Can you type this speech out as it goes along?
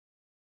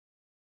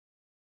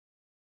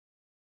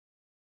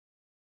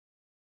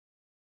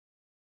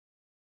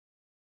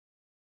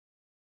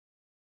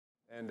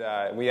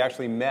And we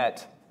actually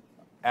met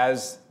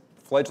as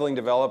fledgling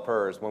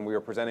developers when we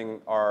were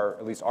presenting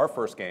at least our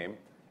first game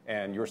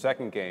and your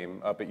second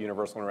game up at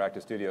Universal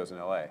Interactive Studios in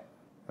LA.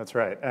 That's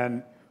right.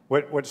 And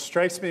what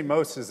strikes me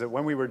most is that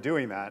when we were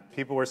doing that,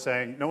 people were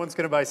saying, no one's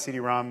going to buy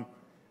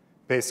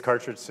CD-ROM-based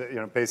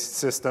based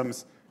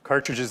systems.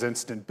 Cartridge is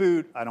instant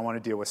boot. I don't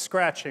want to deal with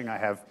scratching. I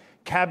have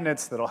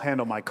cabinets that'll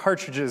handle my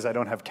cartridges. I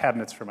don't have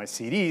cabinets for my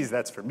CDs.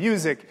 That's for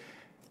music.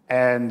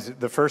 And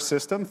the first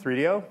system,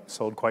 3DO,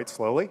 sold quite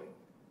slowly.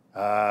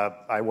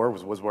 I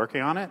was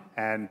working on it,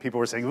 and people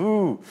were saying,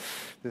 ooh,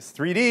 this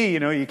 3D,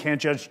 you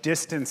can't judge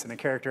distance in a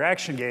character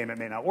action game. It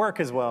may not work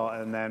as well.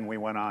 And then we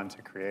went on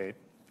to create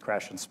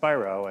Crash and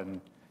Spyro,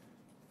 and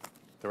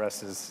the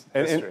rest is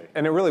history.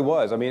 And it really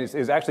was. I mean,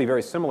 it's actually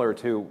very similar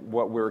to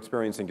what we're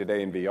experiencing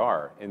today in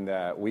VR, in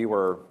that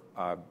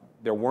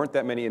there weren't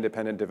that many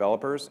independent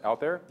developers out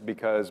there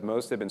because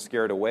most had been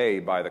scared away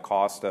by the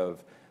cost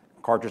of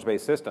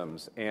cartridge-based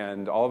systems.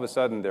 And all of a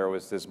sudden, there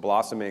was this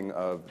blossoming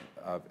of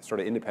sort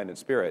of independent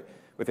spirit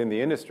within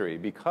the industry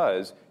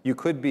because you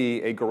could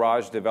be a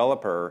garage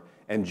developer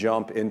and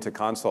jump into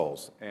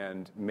consoles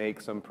and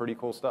make some pretty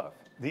cool stuff.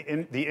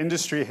 The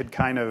industry had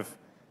kind of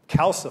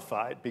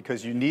calcified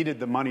because you needed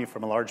the money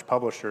from a large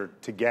publisher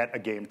to get a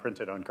game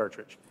printed on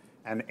cartridge.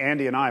 And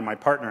Andy and I, my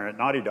partner at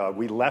Naughty Dog,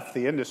 we left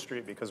the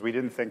industry because we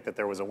didn't think that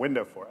there was a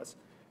window for us.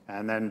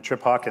 And then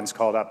Trip Hawkins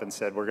called up and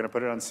said, we're going to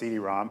put it on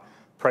CD-ROM.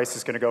 Price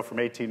is going to go from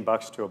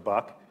 $18 to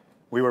 $1.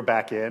 We were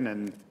back in,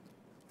 and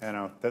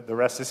the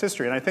rest is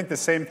history. And I think the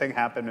same thing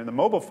happened in the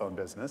mobile phone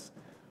business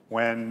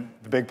when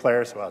the big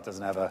players, well, it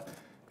doesn't have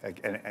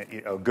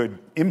a good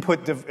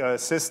input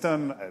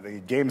system. The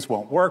games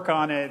won't work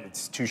on it.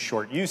 It's too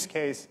short use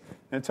case.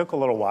 And it took a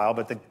little while,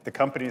 but the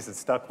companies that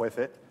stuck with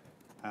it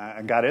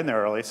and got in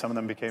there early, some of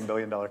them became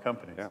billion-dollar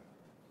companies. Yeah.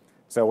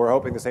 So we're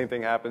hoping the same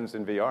thing happens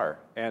in VR.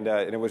 And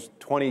it was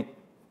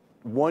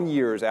 21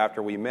 years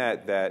after we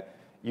met that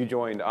you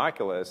joined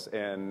Oculus,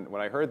 and when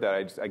I heard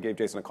that, I gave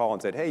Jason a call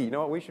and said, "Hey, you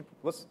know what?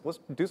 Let's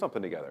do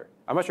something together."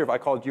 I'm not sure if I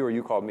called you or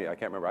you called me. I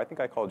can't remember. I think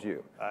I called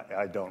you.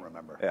 I don't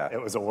remember. Yeah. It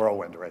was a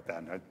whirlwind right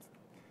then.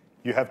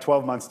 You have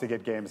 12 months to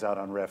get games out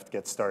on Rift.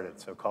 Get started.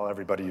 So call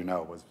everybody you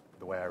know was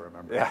the way I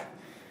remember. Yeah.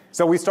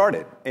 So we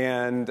started,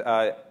 and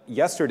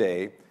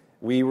yesterday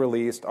we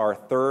released our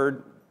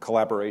third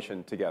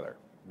collaboration together.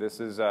 This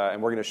is,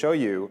 and we're going to show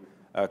you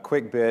a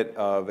quick bit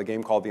of a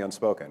game called The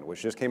Unspoken,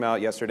 which just came out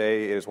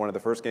yesterday. It is one of the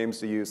first games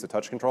to use the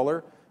touch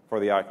controller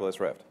for the Oculus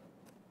Rift.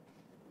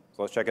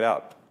 So let's check it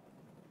out.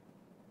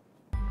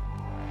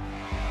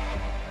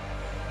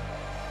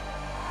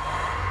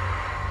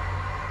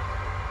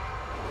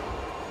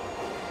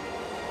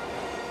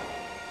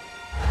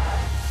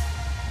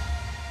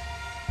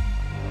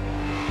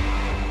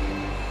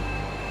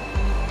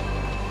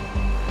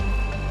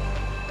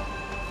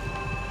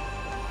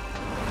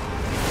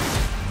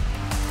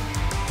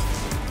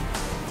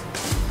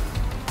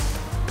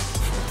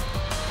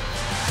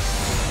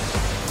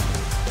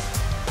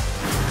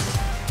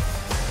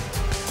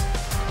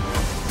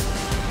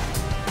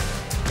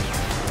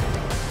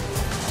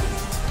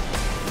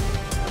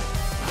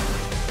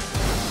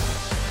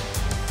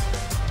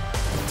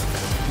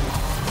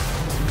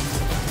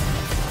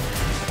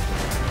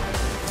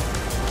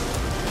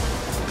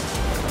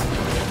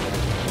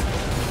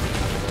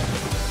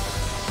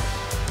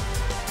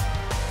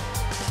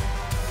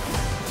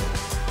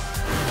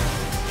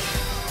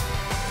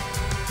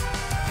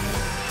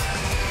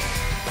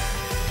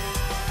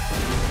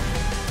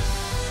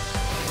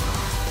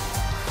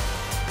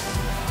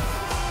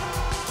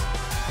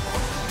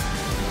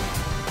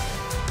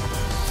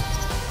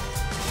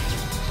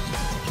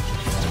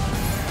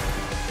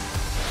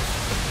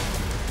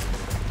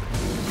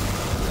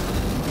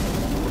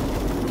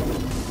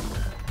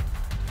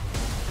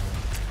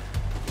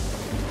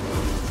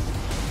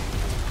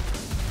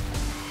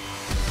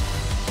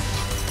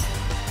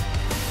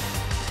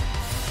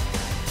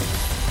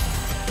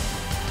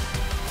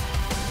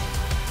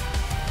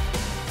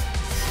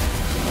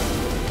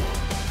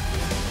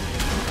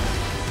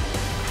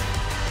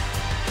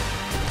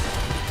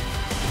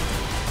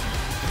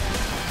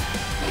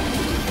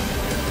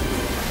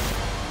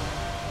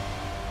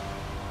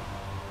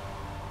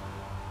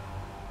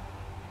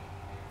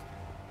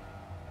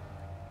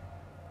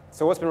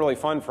 So what's been really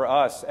fun for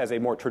us as a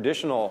more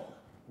traditional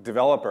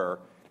developer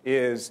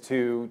is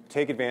to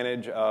take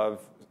advantage of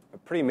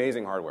pretty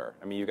amazing hardware.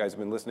 I mean, you guys have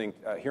been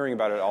hearing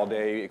about it all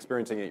day,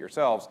 experiencing it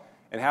yourselves,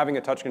 and having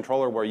a touch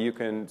controller where you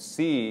can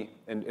see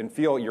and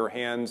feel your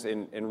hands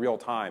in real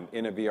time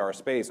in a VR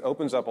space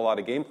opens up a lot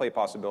of gameplay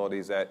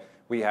possibilities that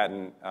we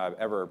hadn't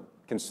ever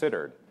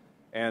considered.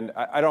 And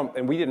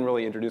we didn't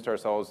really introduce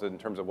ourselves in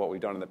terms of what we've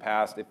done in the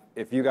past.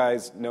 If you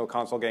guys know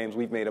console games,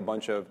 we've made a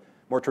bunch of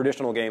more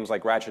traditional games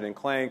like Ratchet and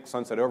Clank,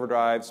 Sunset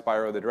Overdrive,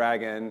 Spyro the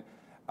Dragon,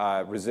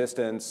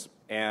 Resistance,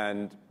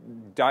 and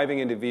diving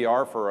into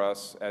VR for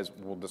us, as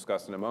we'll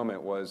discuss in a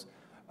moment, was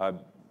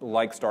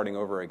like starting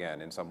over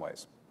again in some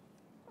ways.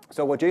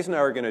 So what Jason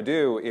and I are going to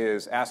do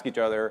is ask each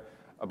other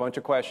a bunch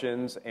of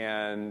questions,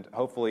 and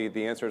hopefully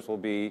the answers will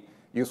be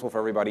useful for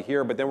everybody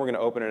here, but then we're going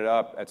to open it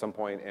up at some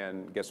point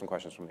and get some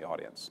questions from the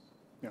audience.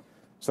 Yeah.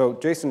 So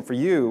Jason, for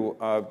you,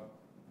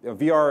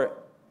 VR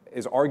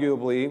is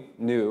arguably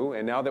new,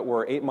 and now that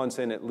we're 8 months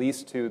in at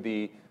least to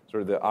the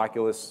sort of the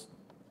Oculus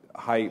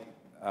high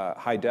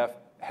def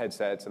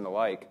headsets and the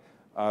like,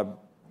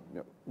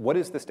 what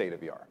is the state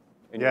of VR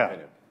in your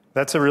opinion?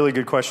 That's a really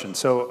good question.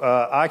 So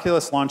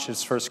Oculus launched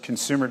its first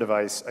consumer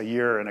device a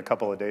year and a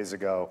couple of days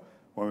ago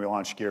when we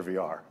launched Gear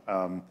VR.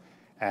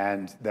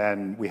 And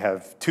then we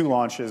have 2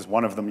 launches,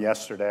 one of them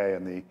yesterday,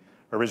 and the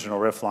original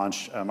Rift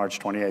launch March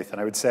 28th.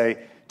 And I would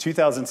say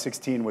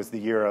 2016 was the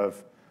year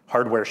of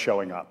hardware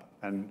showing up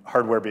and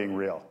hardware being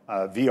real.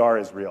 VR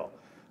is real.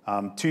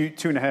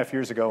 2.5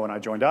 years ago when I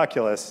joined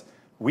Oculus,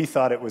 we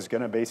thought it was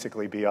going to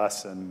basically be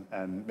us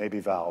and maybe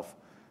Valve.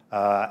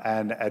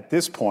 And at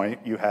this point,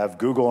 you have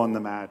Google in the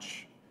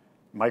match,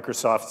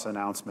 Microsoft's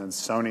announcements,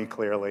 Sony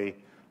clearly.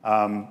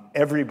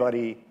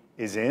 Everybody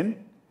is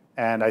in.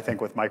 And I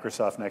think with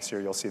Microsoft next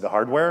year, you'll see the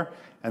hardware.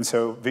 And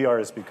so VR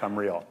has become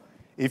real.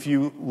 If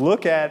you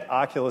look at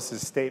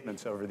Oculus's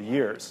statements over the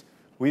years,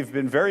 we've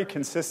been very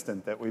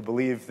consistent that we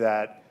believe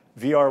that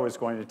VR was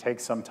going to take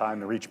some time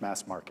to reach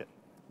mass market.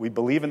 We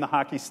believe in the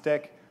hockey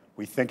stick.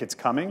 We think it's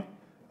coming.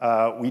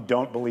 We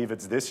don't believe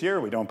it's this year.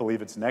 We don't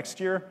believe it's next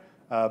year.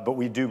 But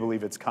we do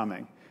believe it's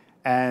coming.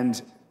 And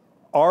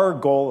our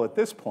goal at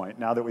this point,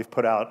 now that we've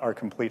put out our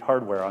complete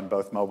hardware on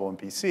both mobile and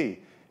PC,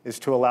 is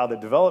to allow the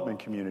development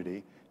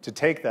community to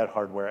take that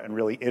hardware and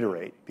really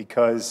iterate,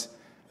 because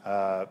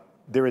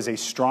there is a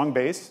strong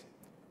base.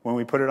 When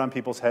we put it on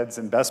people's heads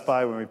in Best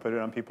Buy, when we put it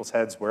on people's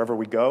heads wherever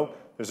we go,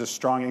 there's a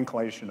strong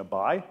inclination to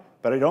buy.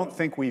 But I don't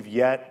think we've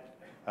yet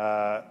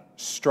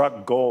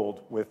struck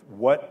gold with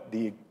what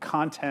the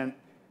content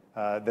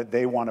that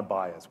they want to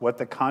buy is, what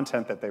the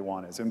content that they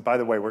want is. And by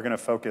the way, we're going to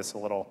focus a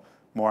little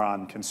more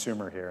on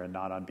consumer here and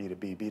not on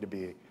B2B.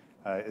 B2B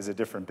is a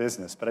different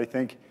business. But I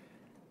think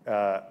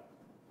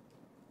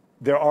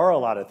there are a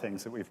lot of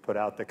things that we've put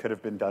out that could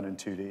have been done in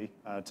 2D,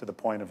 to the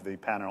point of the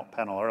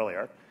panel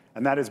earlier.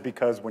 And that is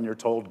because when you're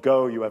told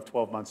go, you have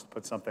 12 months to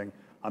put something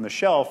on the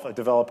shelf, a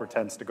developer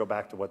tends to go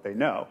back to what they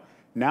know.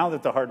 Now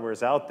that the hardware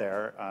is out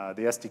there,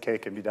 the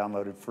SDK can be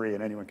downloaded free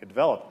and anyone can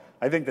develop.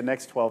 I think the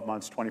next 12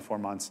 months, 24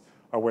 months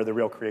are where the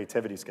real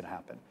creativity is going to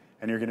happen.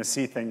 And you're going to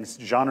see things,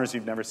 genres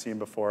you've never seen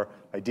before,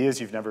 ideas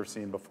you've never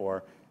seen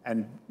before,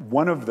 and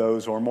one of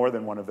those, or more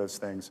than one of those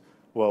things,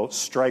 will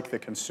strike the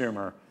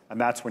consumer, and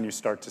that's when you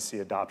start to see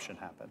adoption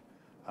happen.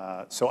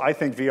 So I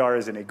think VR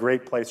is in a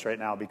great place right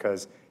now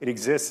because it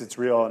exists, it's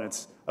real, and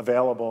it's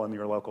available in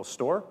your local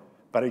store,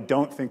 but I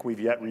don't think we've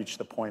yet reached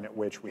the point at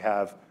which we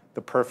have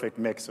the perfect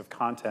mix of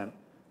content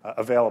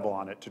available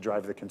on it to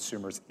drive the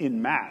consumers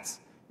in mass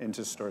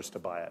into stores to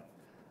buy it.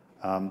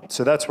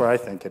 So that's where I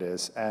think it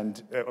is.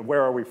 And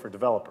where are we for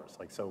developers?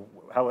 Like, so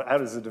how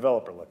does the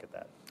developer look at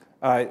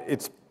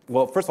that?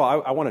 Well, first of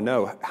all, I want to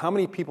know, how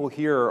many people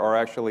here are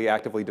actually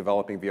actively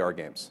developing VR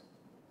games?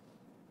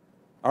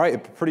 All right, a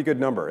pretty good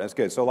number. That's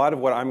good. So a lot of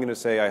what I'm going to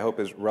say, I hope,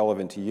 is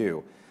relevant to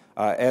you.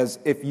 As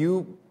if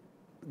you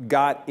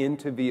got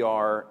into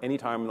VR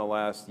anytime in the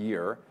last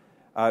year,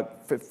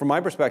 from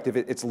my perspective,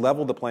 it's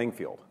leveled the playing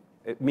field.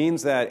 It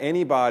means that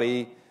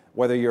anybody,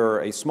 whether you're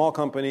a small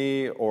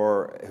company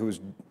or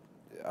who's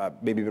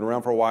maybe been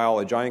around for a while,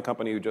 a giant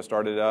company who just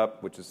started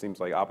up, which just seems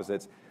like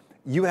opposites,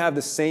 you have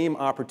the same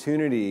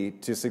opportunity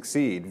to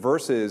succeed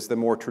versus the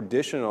more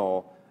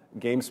traditional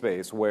game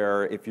space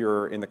where if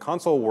you're in the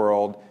console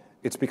world,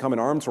 it's become an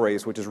arms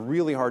race, which is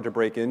really hard to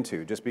break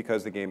into just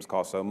because the games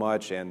cost so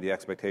much and the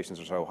expectations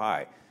are so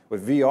high.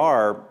 With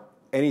VR,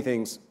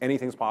 anything's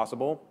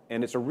possible,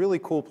 and it's a really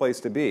cool place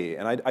to be.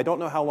 And I don't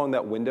know how long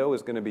that window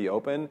is going to be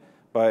open,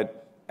 but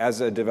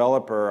as a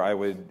developer,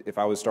 if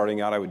I was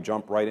starting out, I would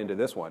jump right into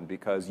this one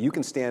because you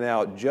can stand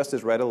out just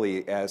as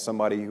readily as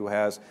somebody who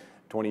has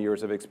 20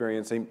 years of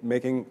experience in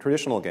making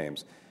traditional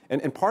games.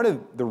 And part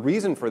of the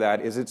reason for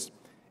that is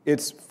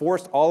it's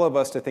forced all of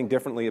us to think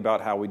differently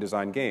about how we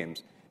design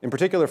games. In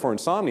particular for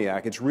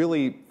Insomniac, it's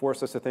really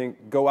forced us to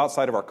go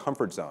outside of our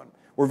comfort zone.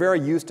 We're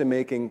very used to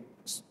making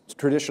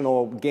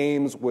traditional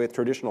games with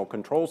traditional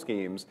control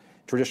schemes,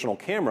 traditional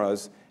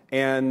cameras,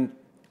 and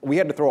we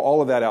had to throw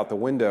all of that out the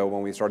window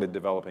when we started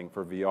developing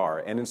for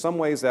VR. And in some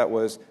ways, that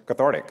was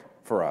cathartic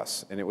for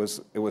us, and it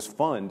was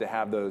fun to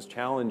have those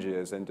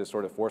challenges and to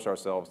sort of force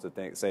ourselves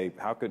to say,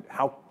 how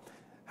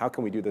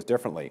can we do this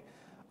differently?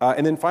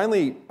 And then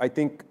finally, I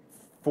think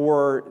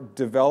for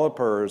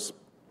developers,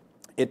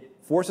 it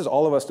forces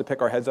all of us to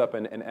pick our heads up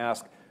and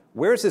ask,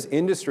 where's this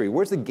industry?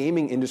 Where's the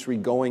gaming industry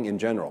going in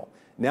general?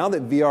 Now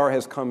that VR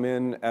has come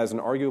in as an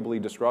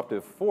arguably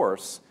disruptive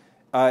force,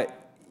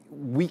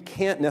 we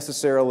can't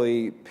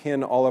necessarily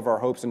pin all of our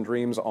hopes and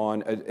dreams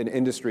on an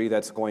industry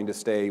that's going to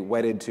stay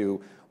wedded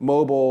to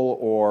mobile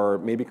or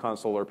maybe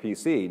console or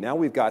PC. Now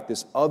we've got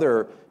this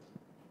other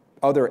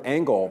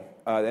angle,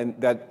 and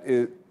that,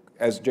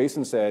 as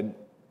Jason said,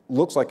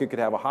 looks like it could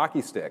have a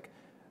hockey stick.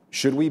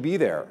 Should we be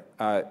there?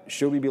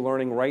 Should we be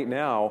learning right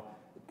now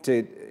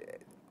to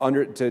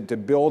to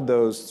build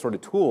those sort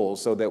of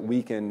tools so that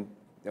we can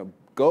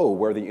go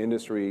where the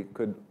industry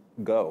could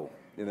go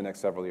in the next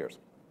several years.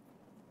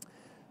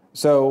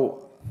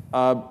 So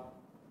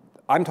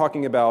I'm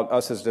talking about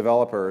us as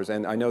developers,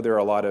 and I know there are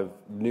a lot of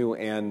new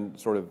and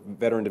sort of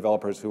veteran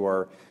developers who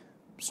are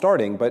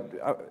starting, but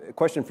a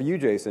question for you,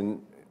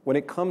 Jason. When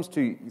it comes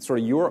to sort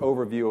of your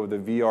overview of the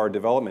VR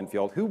development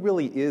field, who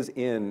really is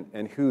in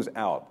and who's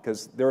out?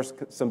 Because there's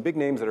some big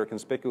names that are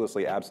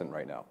conspicuously absent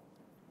right now.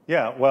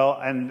 Yeah, well,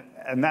 and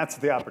that's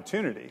the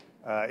opportunity.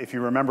 If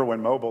you remember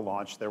when mobile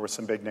launched, there were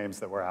some big names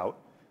that were out.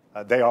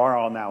 They are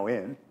all now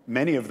in,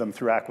 many of them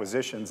through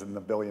acquisitions in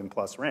the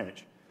billion-plus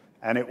range.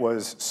 And it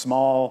was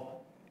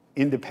small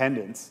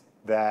independents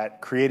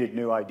that created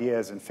new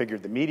ideas and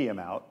figured the medium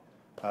out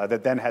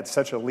that then had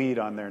such a lead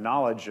on their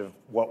knowledge of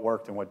what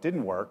worked and what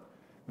didn't work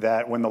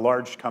that when the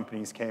large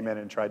companies came in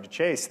and tried to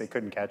chase, they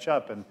couldn't catch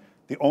up. And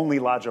the only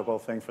logical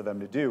thing for them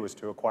to do was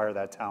to acquire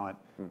that talent,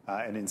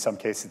 and in some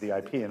cases the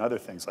IP and other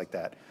things like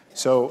that.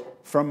 So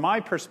from my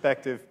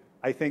perspective,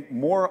 I think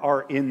more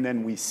are in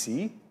than we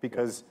see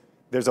because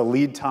there's a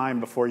lead time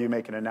before you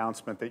make an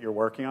announcement that you're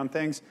working on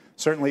things.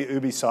 Certainly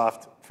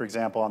Ubisoft, for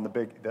example, on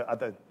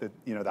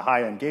the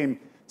high-end game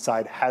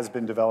side has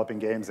been developing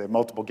games. They have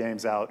multiple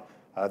games out.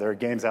 There are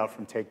games out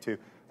from Take-Two.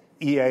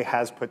 EA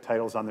has put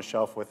titles on the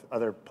shelf with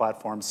other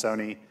platforms,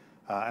 Sony,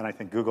 and I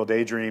think Google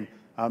Daydream.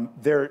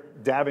 They're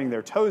dabbing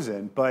their toes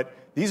in, but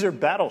these are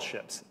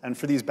battleships. And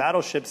for these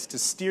battleships to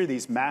steer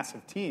these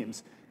massive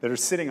teams that are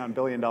sitting on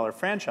billion-dollar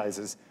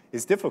franchises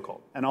is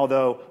difficult. And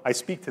although I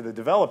speak to the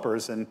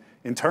developers and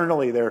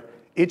internally they're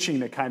itching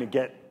to kind of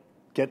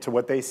get to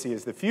what they see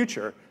as the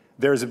future,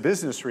 there's a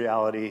business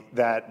reality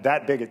that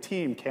that big a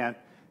team can't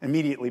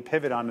immediately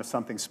pivot onto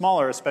something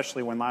smaller,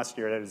 especially when last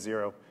year it had a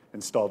 0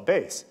 installed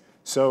base.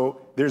 So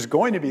there's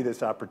going to be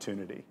this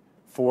opportunity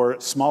for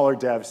smaller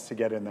devs to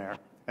get in there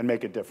and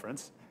make a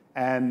difference.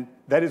 And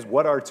that is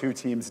what our two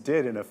teams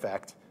did, in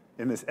effect,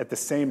 at the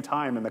same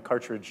time in the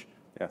cartridge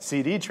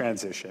CD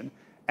transition.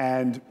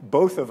 And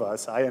both of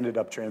us, I ended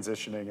up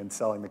transitioning and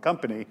selling the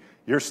company.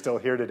 You're still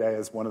here today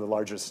as one of the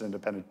largest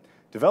independent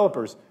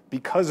developers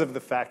because of the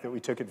fact that we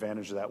took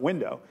advantage of that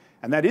window.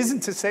 And that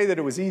isn't to say that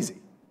it was easy.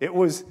 It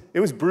was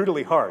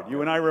brutally hard.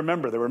 You and I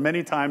remember there were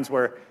many times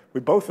where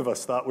both of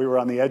us thought we were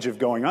on the edge of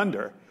going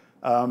under.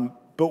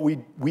 But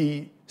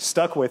we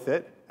stuck with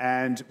it,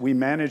 and we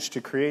managed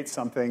to create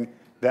something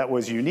that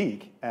was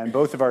unique. And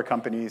both of our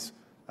companies,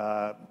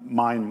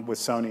 mine with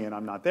Sony, and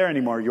I'm not there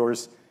anymore,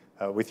 yours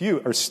with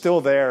you, are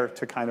still there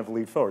to kind of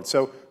lead forward.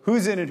 So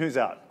who's in and who's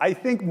out? I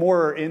think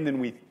more are in than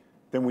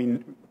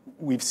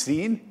we've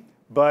seen,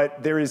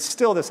 but there is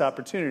still this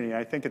opportunity.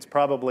 I think it's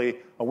probably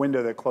a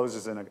window that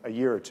closes in a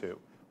year or two,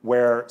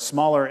 where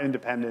smaller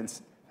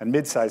independents and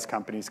mid-sized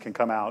companies can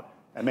come out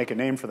and make a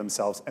name for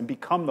themselves and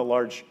become the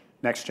large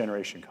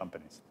next-generation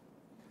companies.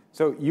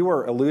 So you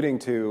were alluding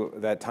to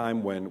that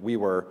time when we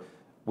were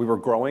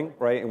growing,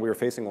 right, and we were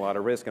facing a lot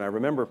of risk. And I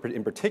remember,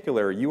 in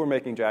particular, you were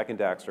making Jak and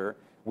Daxter,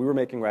 we were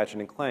making Ratchet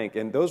and Clank,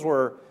 and those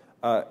were,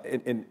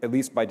 at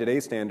least by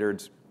today's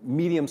standards,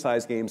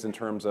 medium-sized games in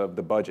terms of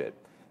the budget.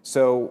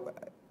 So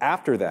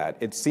after that,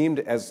 it seemed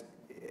as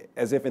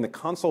if in the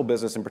console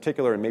business in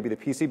particular, and maybe the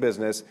PC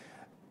business,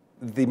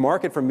 the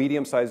market for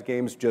medium-sized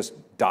games just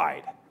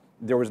died.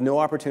 There was no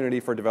opportunity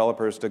for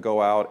developers to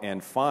go out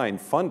and find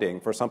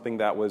funding for something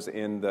that was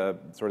in the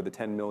sort of the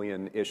 10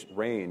 million-ish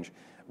range.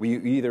 You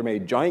either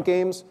made giant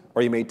games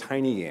or you made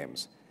tiny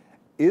games.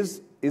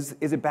 Is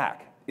it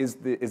back? Is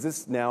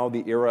this now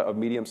the era of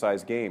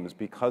medium-sized games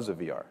because of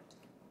VR?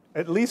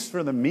 At least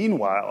for the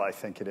meanwhile, I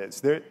think it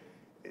is.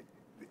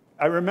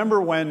 I remember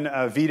when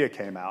Vita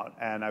came out,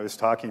 and I was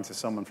talking to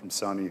someone from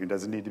Sony who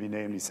doesn't need to be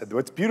named. He said,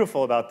 what's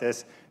beautiful about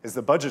this is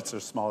the budgets are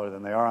smaller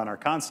than they are on our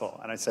console.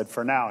 And I said,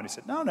 for now. And he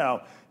said,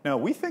 no,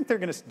 we think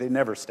they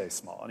never stay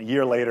small. And a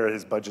year later,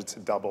 his budgets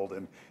had doubled,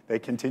 and they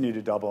continue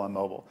to double on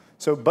mobile.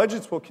 So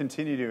budgets will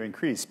continue to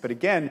increase. But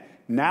again,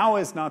 now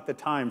is not the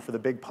time for the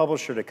big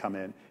publisher to come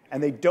in,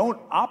 and they don't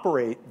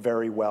operate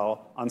very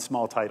well on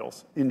small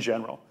titles in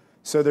general.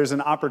 So there's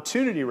an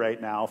opportunity right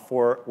now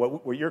for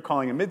what you're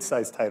calling a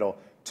mid-sized title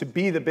to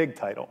be the big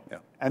title. Yeah.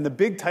 And the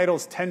big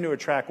titles tend to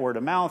attract word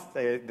of mouth,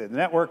 the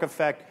network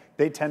effect,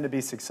 they tend to be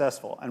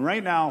successful. And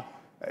right now,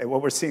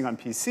 what we're seeing on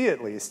PC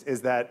at least,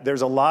 is that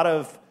there's a lot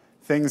of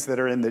things that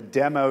are in the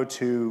demo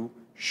to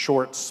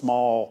short,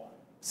 small,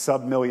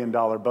 sub-$1 million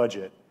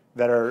budget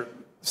that are,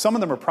 some of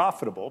them are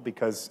profitable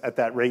because at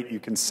that rate you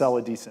can sell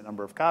a decent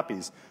number of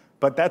copies.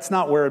 But that's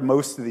not where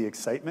most of the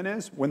excitement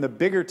is. When the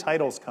bigger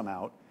titles come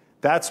out,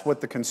 that's what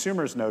the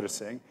consumer's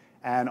noticing.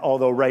 And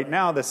although right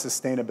now the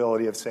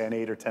sustainability of, say, an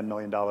 $8 or $10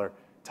 million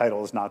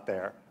title is not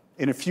there,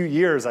 in a few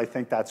years I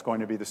think that's going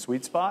to be the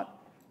sweet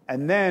spot.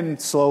 And then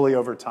slowly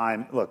over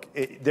time, look,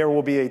 there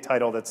will be a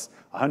title that's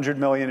 $100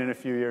 million in a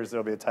few years.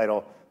 There'll be a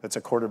title that's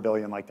 $250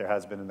 million like there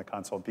has been in the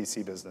console and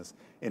PC business,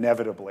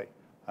 inevitably,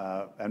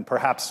 and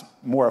perhaps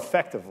more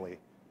effectively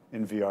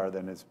in VR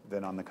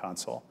than on the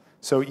console.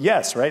 So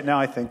yes, right now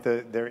I think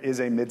that there is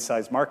a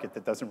mid-sized market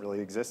that doesn't really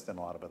exist in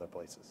a lot of other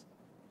places.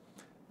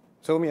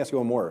 So let me ask you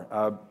one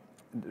more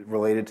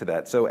related to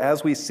that. So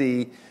as we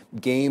see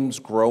games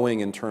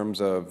growing in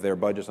terms of their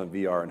budgets on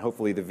VR, and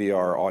hopefully the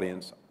VR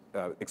audience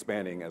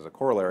expanding as a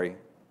corollary,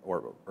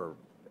 or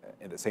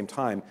at the same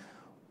time,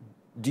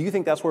 do you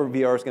think that's where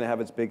VR is going to have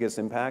its biggest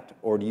impact,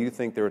 or do you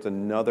think there's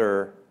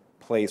another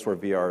place where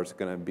VR is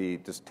going to be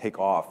just take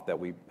off that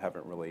we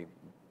haven't really,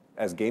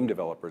 as game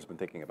developers, been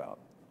thinking about?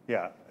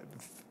 Yeah.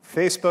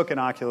 Facebook and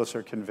Oculus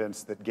are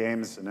convinced that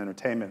games and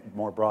entertainment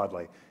more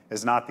broadly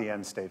is not the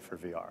end state for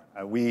VR.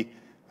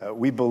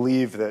 We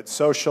believe that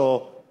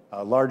social,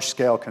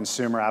 large-scale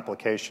consumer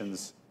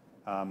applications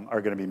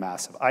are going to be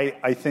massive.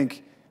 I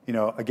think,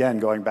 again,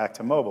 going back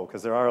to mobile,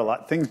 because there are a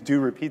lot, things do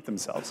repeat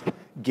themselves.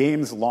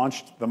 Games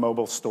launched the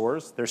mobile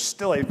stores. They're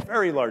still a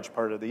very large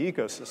part of the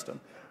ecosystem.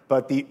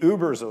 But the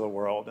Ubers of the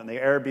world and the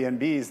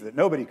Airbnbs that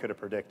nobody could have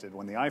predicted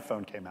when the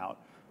iPhone came out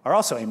are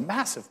also a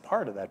massive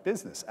part of that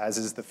business, as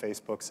is the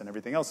Facebooks and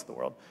everything else in the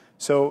world.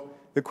 So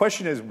the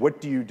question is, what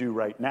do you do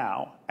right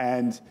now?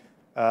 And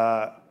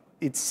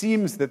it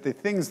seems that the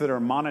things that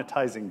are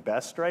monetizing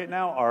best right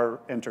now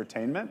are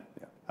entertainment.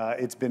 Yeah.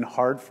 It's been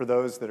hard for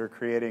those that are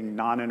creating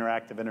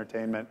non-interactive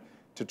entertainment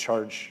to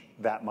charge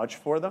that much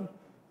for them.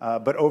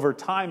 But over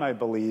time, I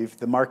believe,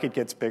 the market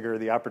gets bigger,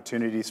 the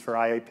opportunities for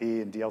IAP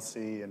and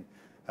DLC and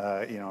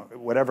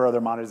whatever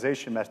other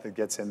monetization method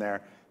gets in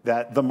there,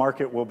 that the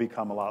market will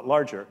become a lot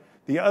larger.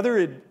 The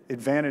other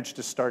advantage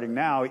to starting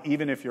now,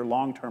 even if your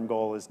long-term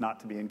goal is not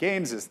to be in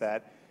games, is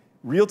that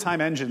real-time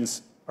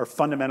engines are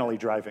fundamentally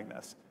driving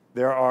this.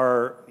 There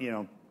are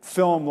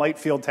film, light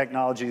field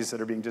technologies that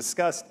are being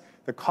discussed.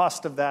 The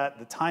cost of that,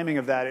 the timing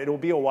of that, it'll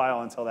be a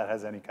while until that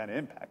has any kind of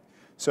impact.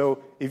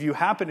 So if you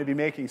happen to be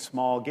making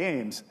small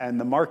games and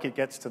the market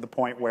gets to the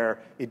point where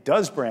it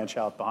does branch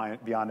out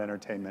beyond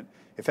entertainment,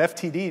 if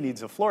FTD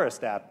needs a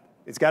florist app,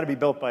 it's got to be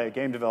built by a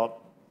game developer,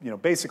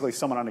 basically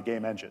someone on a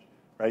game engine,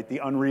 right? The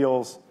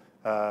Unreals,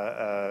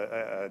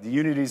 the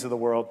Unities of the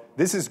world.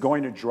 This is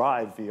going to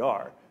drive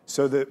VR.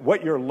 So that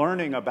what you're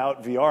learning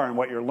about VR and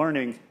what you're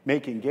learning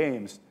making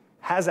games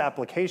has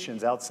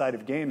applications outside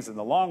of games in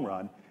the long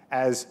run,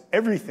 as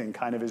everything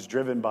kind of is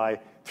driven by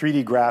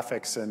 3D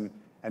graphics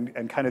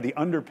and kind of the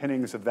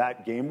underpinnings of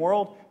that game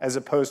world, as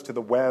opposed to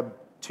the web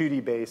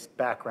 2D-based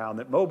background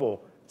that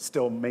mobile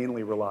still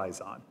mainly relies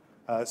on.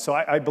 So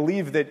I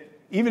believe that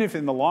even if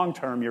in the long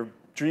term your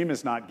dream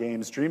is not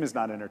games, dream is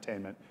not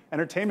entertainment,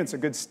 entertainment's a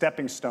good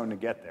stepping stone to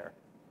get there.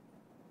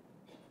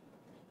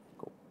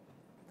 Cool.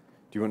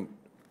 Do you want?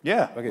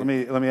 Yeah.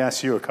 Okay. Let me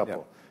ask you a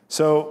couple. Yeah.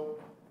 So,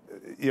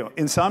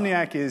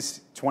 Insomniac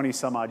is 20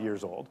 some odd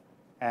years old,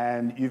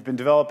 and you've been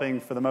developing,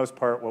 for the most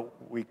part,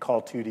 what we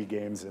call 2D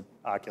games at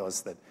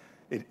Oculus.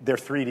 They're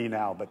 3D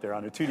now, but they're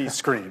on a 2D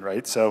screen,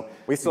 right? So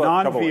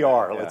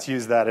non-VR. Let's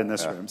use that in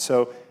this room.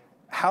 So,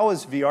 how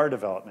has VR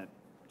development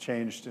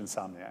changed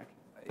Insomniac?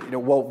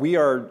 Well,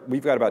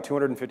 we've got about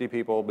 250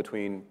 people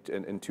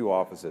in two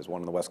offices,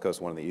 one on the West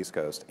Coast, one on the East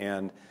Coast,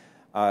 and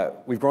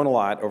we've grown a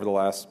lot over the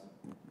last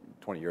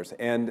 20 years.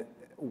 And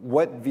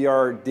what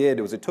VR did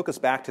was it took us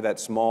back to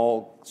that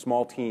small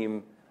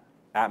team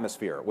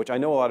atmosphere, which I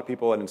know a lot of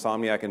people at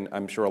Insomniac, and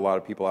I'm sure a lot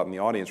of people out in the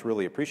audience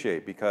really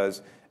appreciate,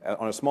 because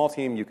on a small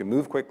team you can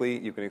move quickly,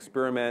 you can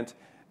experiment,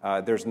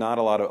 there's not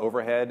a lot of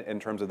overhead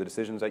in terms of the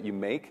decisions that you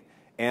make.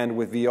 And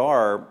with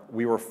VR,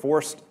 we were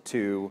forced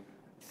to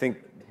think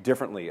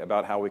differently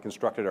about how we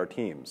constructed our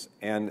teams.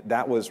 And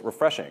that was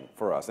refreshing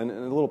for us, and a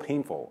little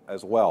painful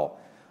as well.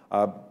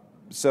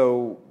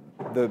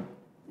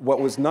 What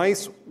was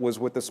nice was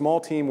with the small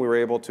team, we were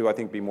able to, I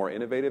think, be more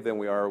innovative than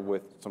we are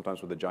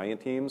sometimes with the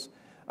giant teams.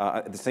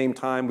 At the same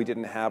time, we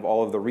didn't have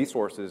all of the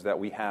resources that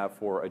we have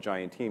for a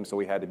giant team, so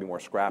we had to be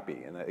more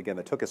scrappy. And again,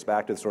 that took us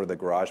back to sort of the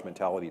garage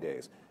mentality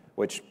days,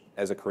 which,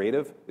 as a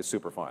creative, is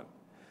super fun.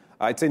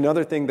 I'd say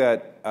another thing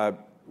that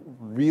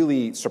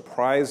really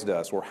surprised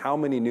us were how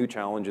many new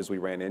challenges we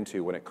ran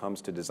into when it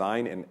comes to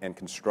design and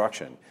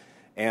construction.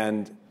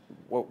 And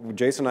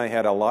Jason and I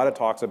had a lot of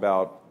talks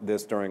about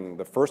this during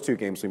the first two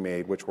games we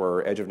made, which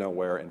were Edge of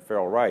Nowhere and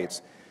Feral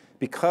Rights,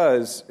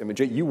 because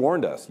Jay, you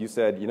warned us. You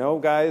said,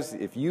 guys,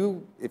 if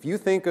you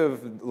think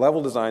of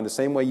level design the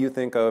same way you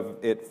think of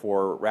it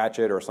for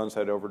Ratchet or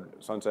Sunset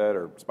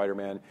or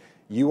Spider-Man,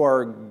 you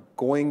are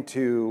going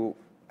to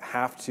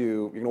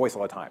you're going to waste a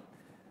lot of time.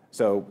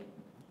 So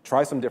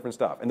try some different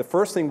stuff. And the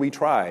first thing we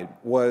tried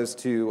was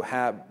to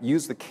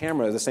use the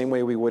camera the same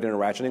way we would in a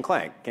Ratchet and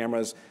Clank.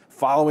 Cameras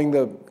following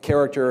the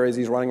character as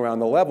he's running around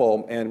the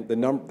level, and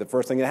the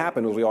first thing that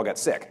happened was we all got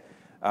sick.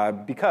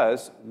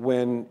 Because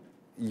when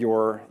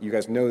you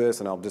guys know this,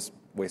 and I'll just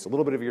waste a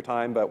little bit of your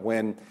time, but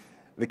when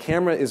the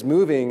camera is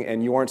moving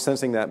and you aren't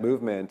sensing that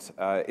movement,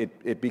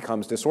 it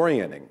becomes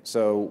disorienting.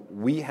 So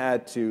we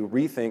had to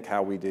rethink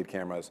how we did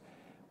cameras,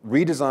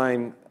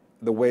 reapproach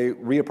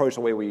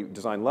the way we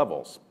design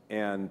levels.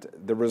 And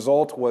the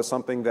result was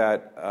something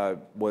that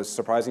was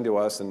surprising to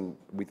us and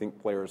we think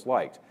players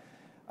liked.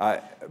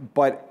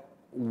 But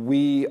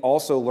we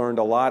also learned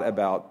a lot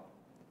about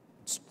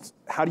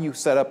how do you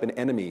set up an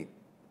enemy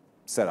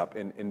setup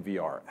in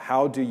VR?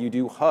 How do you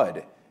do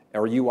HUD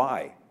or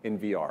UI in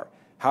VR?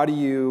 How do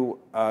you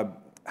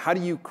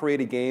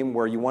create a game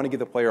where you want to give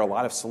the player a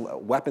lot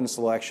of weapon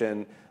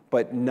selection,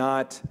 but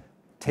not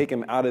take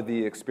him out of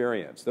the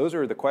experience? Those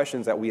are the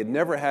questions that we had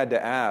never had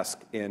to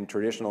ask in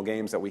traditional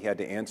games that we had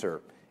to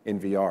answer in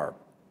VR.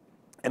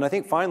 And I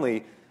think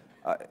finally,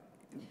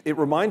 it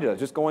reminded us,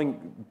 just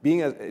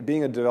being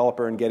a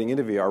developer and getting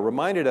into VR,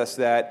 reminded us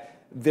that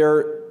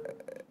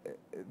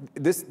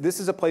this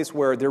is a place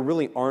where there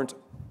really aren't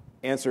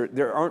answers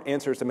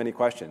to many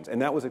questions, and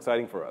that was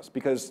exciting for us,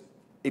 because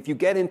if you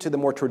get into the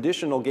more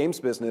traditional games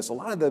business, a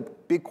lot of the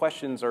big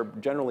questions are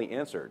generally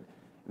answered.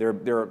 There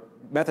are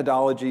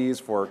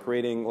methodologies for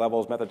creating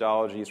levels,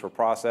 methodologies for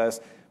process.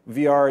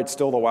 VR, it's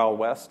still the Wild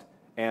West,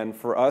 and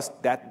for us,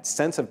 that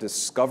sense of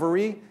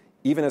discovery,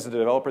 even as a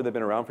developer that's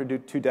been around for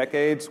 2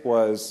 decades,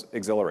 was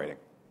exhilarating.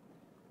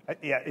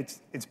 Yeah,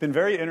 it's been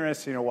very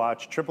interesting to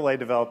watch AAA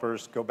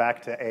developers go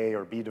back to A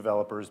or B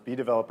developers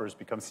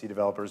become C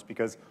developers,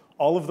 because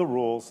all of the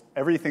rules,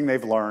 everything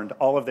they've learned,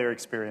 all of their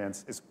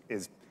experience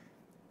is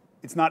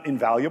it's not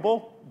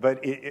invaluable, but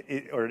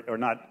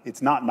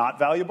it's not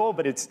valuable,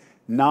 but it's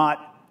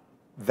not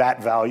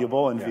that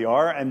valuable in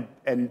VR.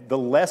 And the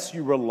less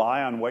you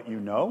rely on what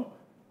you know,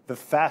 the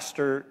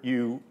faster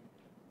you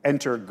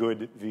enter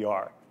good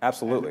VR.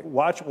 Absolutely.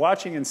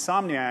 Watching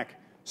Insomniac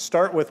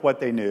start with what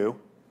they knew,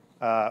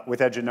 with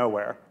Edge of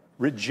Nowhere,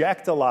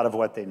 reject a lot of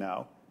what they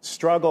know,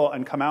 struggle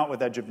and come out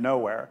with Edge of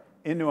Nowhere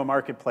into a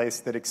marketplace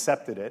that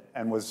accepted it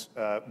and was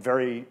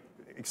very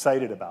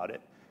excited about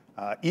it,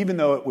 even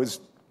though it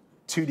was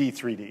 2D,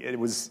 3D. It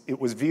was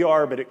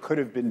VR, but it could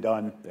have been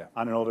done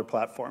on an older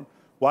platform.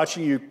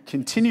 Watching you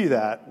continue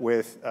that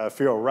with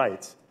Feral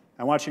Rights,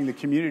 and watching the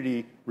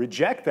community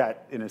reject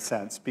that in a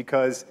sense,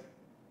 because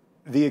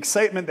the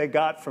excitement they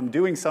got from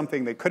doing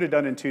something they could have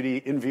done in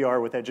 2D in VR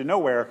with Edge of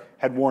Nowhere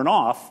had worn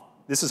off.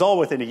 This is all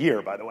within a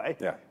year, by the way,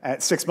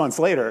 6 months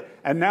later.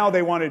 And now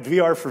they wanted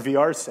VR for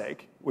VR's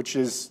sake, which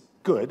is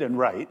good and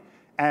right.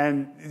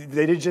 And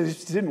they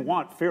just didn't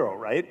want Feral,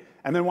 right?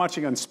 And then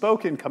watching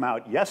Unspoken come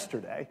out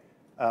yesterday,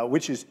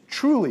 which is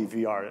truly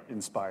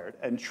VR-inspired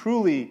and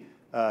truly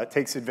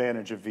takes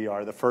advantage of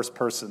VR, the first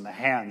person, the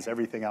hands,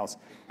 everything else.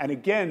 And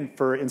again,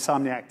 for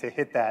Insomniac to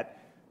hit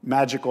that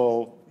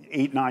magical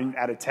 8, 9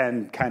 out of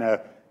 10 kind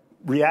of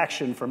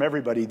reaction from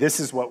everybody,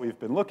 this is what we've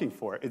been looking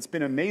for. It's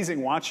been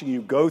amazing watching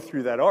you go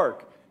through that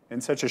arc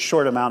in such a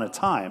short amount of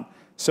time.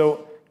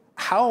 So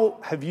how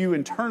have you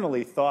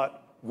internally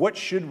thought, what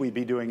should we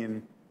be doing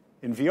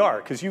in VR?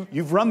 Because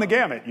you've run the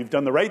gamut. You've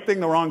done the right thing,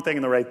 the wrong thing,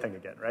 and the right thing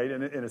again, right,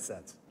 in a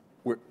sense.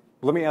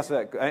 Let me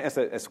answer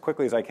that as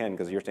quickly as I can,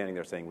 because you're standing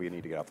there saying we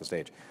need to get off the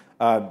stage.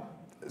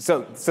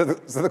 So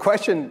the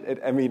question,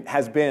 I mean,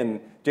 has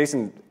been,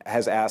 Jason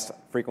has asked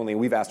frequently, and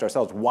we've asked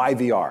ourselves, why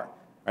VR?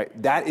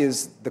 Right? That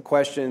is the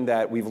question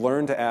that we've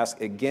learned to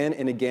ask again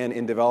and again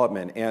in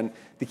development. And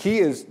the key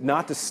is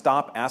not to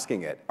stop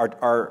asking it.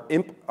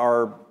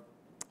 Our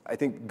I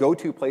think,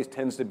 go-to place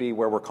tends to be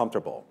where we're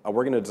comfortable.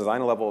 We're going to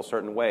design a level a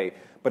certain way.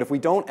 But if we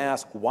don't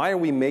ask, why are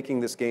we making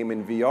this game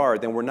in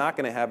VR, then we're not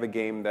going to have a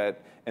game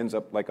that ends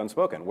up like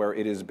Unspoken, where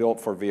it is built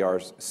for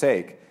VR's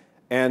sake.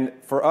 And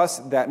for us,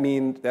 that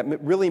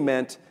really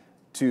meant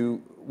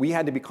we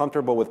had to be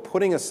comfortable with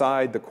putting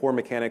aside the core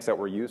mechanics that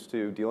we're used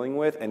to dealing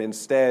with, and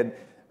instead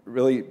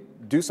really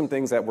do some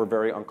things that were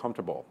very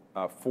uncomfortable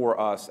for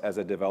us as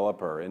a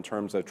developer, in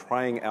terms of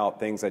trying out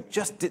things that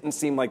just didn't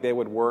seem like they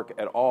would work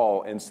at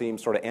all and seemed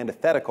sort of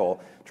antithetical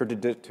to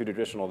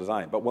traditional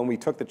design. But when we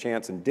took the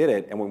chance and did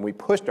it, and when we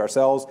pushed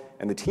ourselves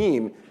and the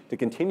team to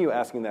continue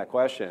asking that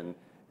question,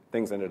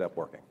 things ended up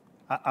working.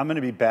 I'm going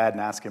to be bad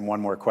and ask him one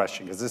more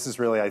question, because this is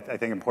really, I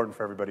think, important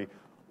for everybody.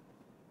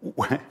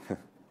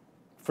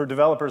 For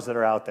developers that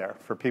are out there,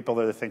 for people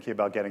that are thinking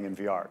about getting in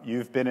VR,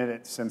 you've been in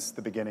it since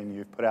the beginning.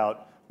 You've put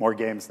out more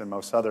games than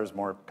most others,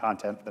 more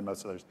content than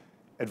most others.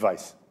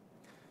 Advice?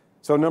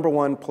 So number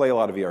one, play a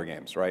lot of VR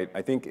games, right?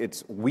 I think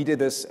we did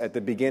this at the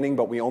beginning,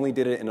 but we only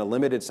did it in a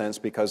limited sense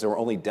because there were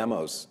only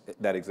demos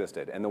that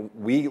existed. And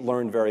we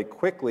learned very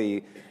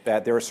quickly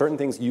that there are certain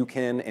things you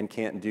can and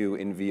can't do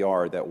in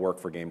VR that work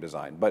for game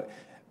design. But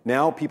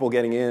now people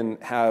getting in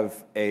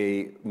have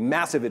a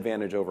massive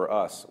advantage over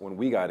us when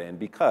we got in,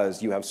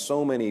 because you have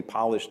so many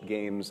polished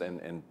games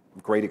and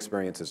great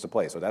experiences to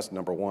play. So that's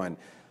number one.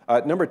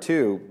 Number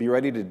two, be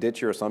ready to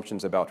ditch your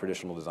assumptions about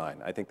traditional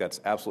design. I think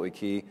that's absolutely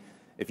key.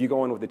 If you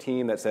go in with a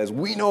team that says,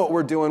 we know what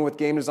we're doing with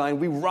game design,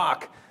 we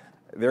rock,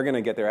 they're going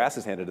to get their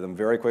asses handed to them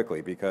very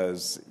quickly,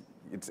 because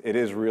it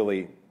is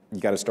really,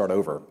 you got to start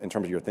over in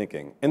terms of your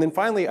thinking. And then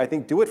finally, I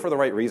think do it for the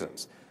right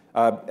reasons.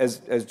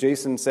 As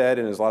Jason said,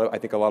 and as I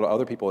think a lot of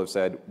other people have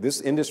said,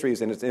 this industry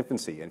is in its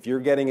infancy. And if you're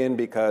getting in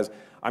because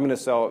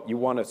you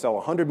want to sell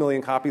 100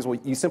 million copies, well,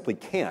 you simply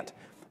can't.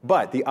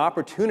 But the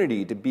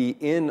opportunity to be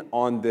in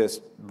on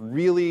this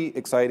really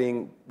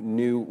exciting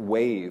new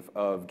wave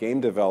of game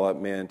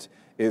development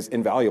is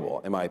invaluable,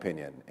 in my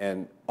opinion.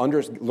 And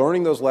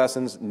learning those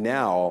lessons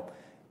now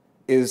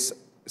is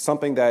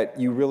something that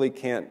you really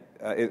can't,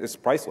 it's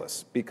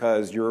priceless,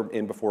 because you're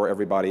in before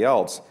everybody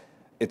else.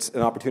 It's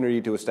an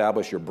opportunity to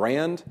establish your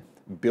brand,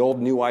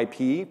 build new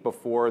IP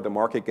before the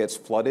market gets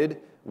flooded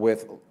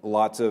with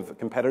lots of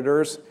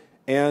competitors,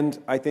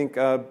 and I think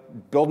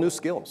build new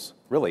skills,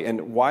 really.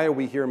 And why are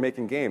we here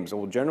making games?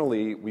 Well,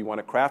 generally, we want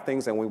to craft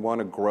things, and we want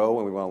to grow,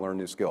 and we want to learn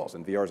new skills,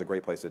 and VR is a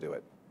great place to do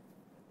it.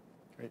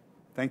 Great.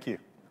 Thank you.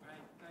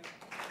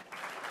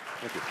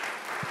 Thank you.